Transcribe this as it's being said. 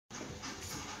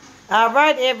All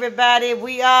right, everybody.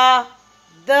 We are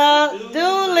the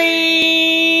Doolies.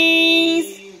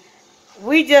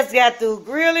 We just got through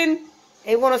grilling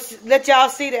and want to let y'all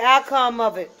see the outcome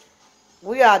of it.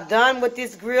 We are done with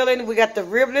this grilling. We got the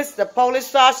riblets, the Polish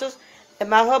sausage, and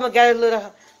my husband got a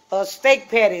little steak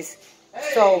patties.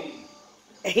 Hey. So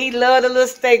he loved the little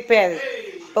steak patties.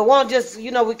 Hey. But one just,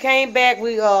 we came back.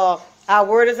 We our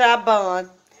word is our bond.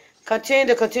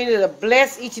 Continue to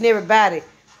bless each and everybody.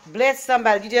 Bless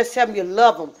somebody. You just tell them you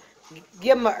love them.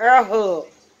 Give them an air hug.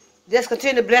 Just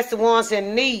continue to bless the ones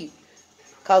in need.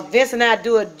 Because Vince and I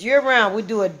do it year-round. We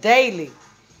do it daily.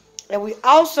 And we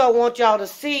also want y'all to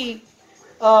see,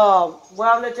 I'll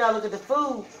let y'all look at the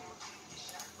food.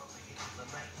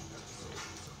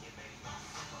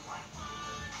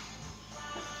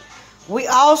 We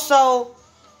also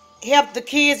help the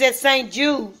kids at St.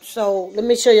 Jude. So let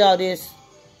me show y'all this.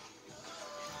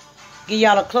 Give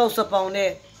y'all a close-up on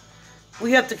that.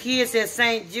 We help the kids at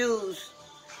St. Jude's.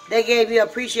 They gave me an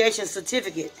appreciation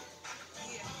certificate.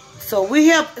 So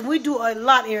we do a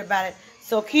lot, everybody.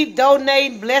 So keep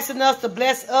donating, blessing us to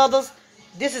bless others.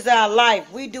 This is our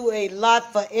life. We do a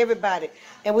lot for everybody.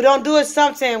 And we don't do it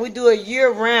sometimes. We do it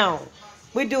year-round.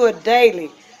 We do it daily.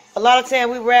 A lot of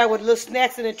times we ride with little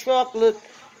snacks in the truck, little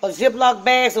Ziploc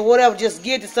bags or whatever, just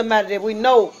give to somebody that we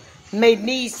know may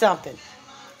need something.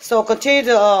 So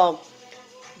continue to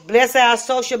bless our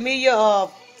social media,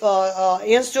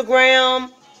 Instagram,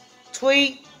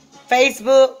 tweet,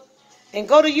 Facebook, and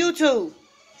go to YouTube.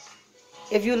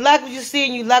 If you like what you see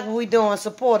and you like what we're doing,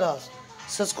 support us.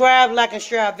 Subscribe, like, and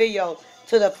share our video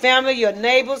to the family, your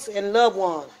neighbors, and loved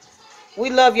ones.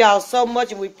 We love y'all so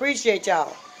much and we appreciate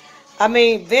y'all. I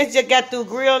mean, Vince just got through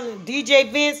grilling.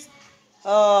 DJ Vince,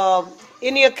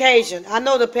 any occasion. I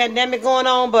know the pandemic going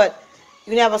on, but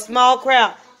you can have a small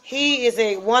crowd. He is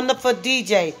a wonderful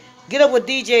DJ. Get up with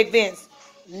DJ Vince,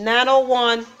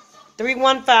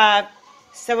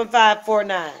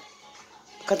 901-315-7549.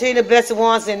 Continue to bless the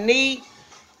ones in need.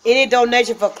 Any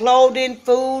donation for clothing,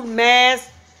 food, masks.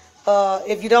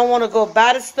 If you don't want to go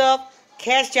buy the stuff,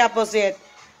 cash app us at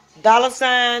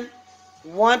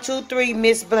 $123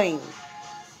 Miss Bling.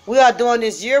 We are doing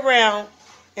this year round.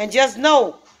 And just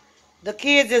know, the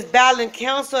kids is battling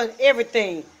cancer and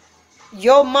everything.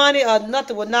 Your money or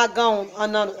nothing will not go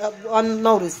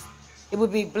unnoticed. It will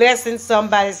be blessing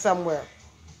somebody somewhere.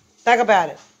 Think about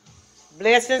it.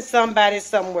 Blessing somebody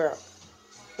somewhere.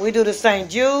 We do the St.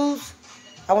 Jude's.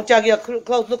 I want y'all to get a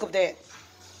close look of that.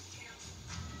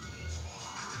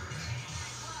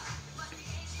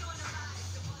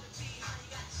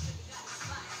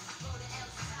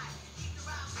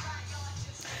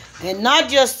 And not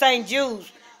just St. Jude's.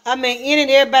 I mean, any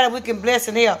and everybody we can bless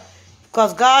and help.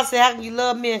 Because God said, how can you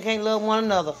love me and can't love one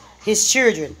another? His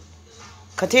children.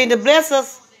 Continue to bless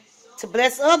us, to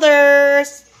bless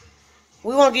others.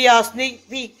 We want to give y'all a sneak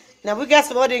peek. Now, we got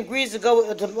some other ingredients to go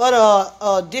with, some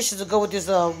other dishes to go with this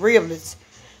riblets.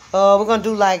 We're going to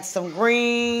do like some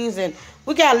greens, and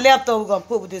we got leftover we're going to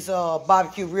put with this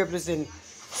barbecue riblets and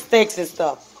steaks and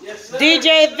stuff. Yes, sir.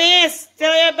 DJ Vince,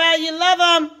 tell everybody you love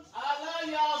them. I love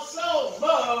y'all so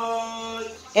much.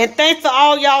 And thanks for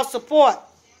all y'all support.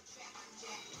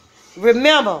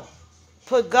 Remember,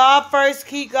 put God first,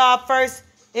 keep God first,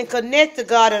 and connect to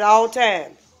God at all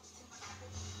times.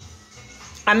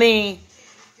 I mean,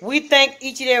 we thank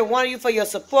each and every one of you for your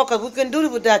support because we couldn't do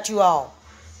this without you all.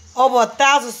 Over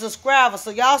 1,000 subscribers,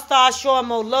 so y'all start showing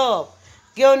more love.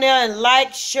 Get on there and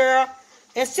like, share,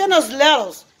 and send us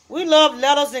letters. We love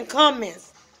letters and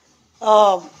comments.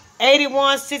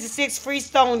 8166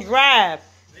 Freestone Drive,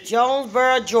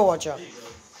 Jonesboro, Georgia.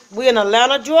 We in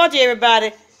Atlanta, Georgia,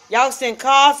 everybody. Y'all send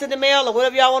cards in the mail or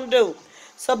whatever y'all want to do.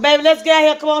 So, baby, let's get out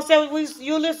here. Come on, say what we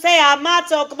usually say. Our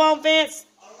motto. Come on, Vince.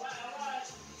 All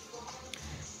right.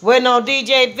 Waiting on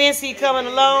DJ Vince. He coming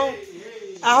along.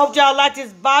 I hope y'all like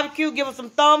this barbecue. Give us some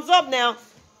thumbs up now.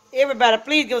 Everybody,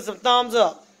 please give us some thumbs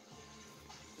up.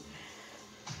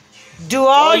 Do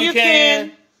all you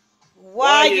can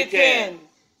while you can.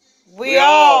 We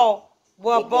all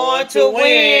were born to win.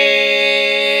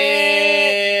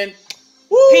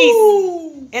 Peace.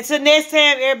 Until next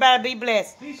time, everybody be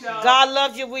blessed. Peace, God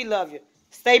loves you. We love you.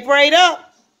 Stay prayed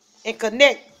up and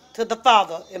connect to the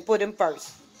Father and put him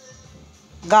first.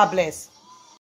 God bless.